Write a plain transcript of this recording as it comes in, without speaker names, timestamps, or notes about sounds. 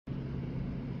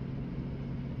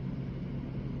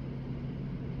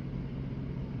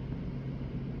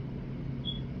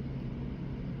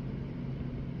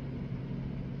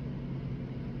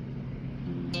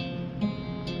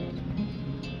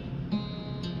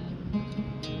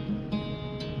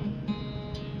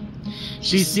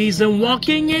She sees him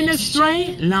walking in a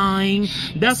straight line.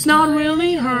 That's not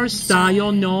really her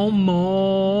style no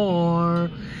more.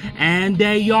 And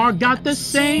they all got the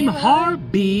same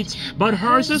heartbeat, but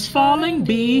hers is falling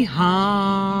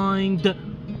behind.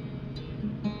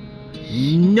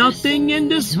 Nothing in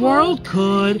this world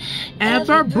could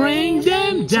ever bring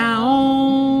them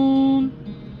down.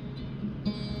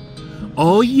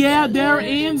 Oh yeah, they're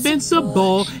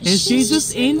invincible, and she's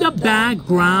just in the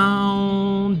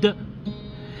background.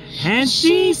 And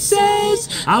she says,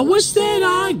 I wish that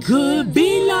I could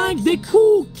be like the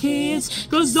cool kids,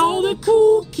 'cause all the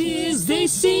cool kids, they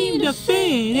seem to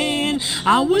fit in.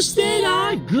 I wish that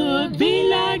I could be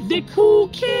like the cool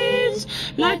kids,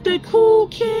 like the cool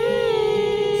kids.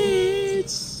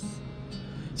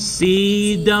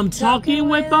 See them talking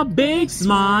with a big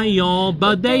smile,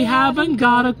 but they haven't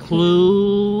got a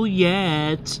clue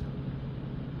yet.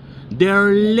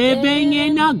 They're living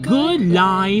in a good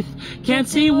life, can't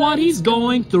see what he's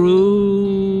going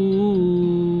through.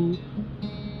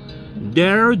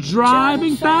 They're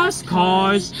driving fast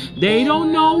cars, they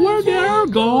don't know where they're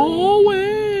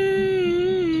going.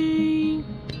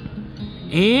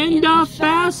 In the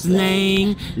fast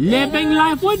lane, living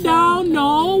life without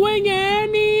knowing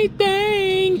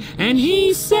anything. And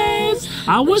he says,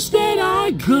 I wish that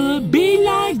I could be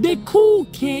like the cool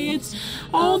kids.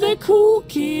 All the cool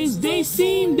kids, they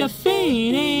seem to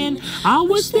fit in. I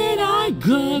wish that I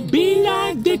could be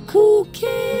like the cool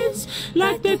kids,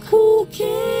 like the cool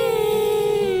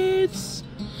kids.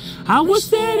 I wish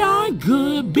that I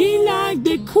could be like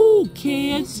the cool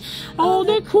kids. All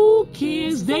the cool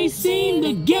kids, they seem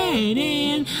to get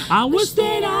in. I wish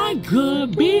that I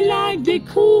could be like the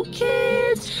cool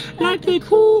kids, like the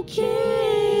cool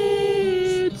kids.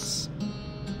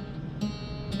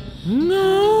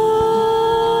 No.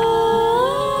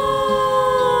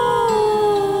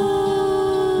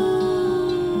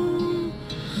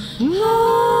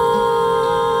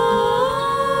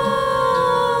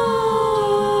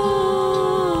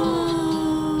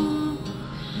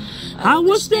 I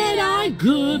wish that I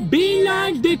could be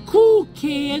like the cool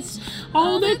kids.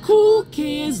 All the cool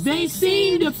kids, they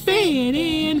seem to fit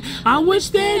in. I wish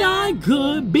that I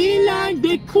could be like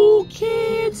the cool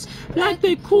kids, like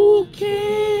the cool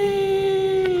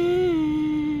kids.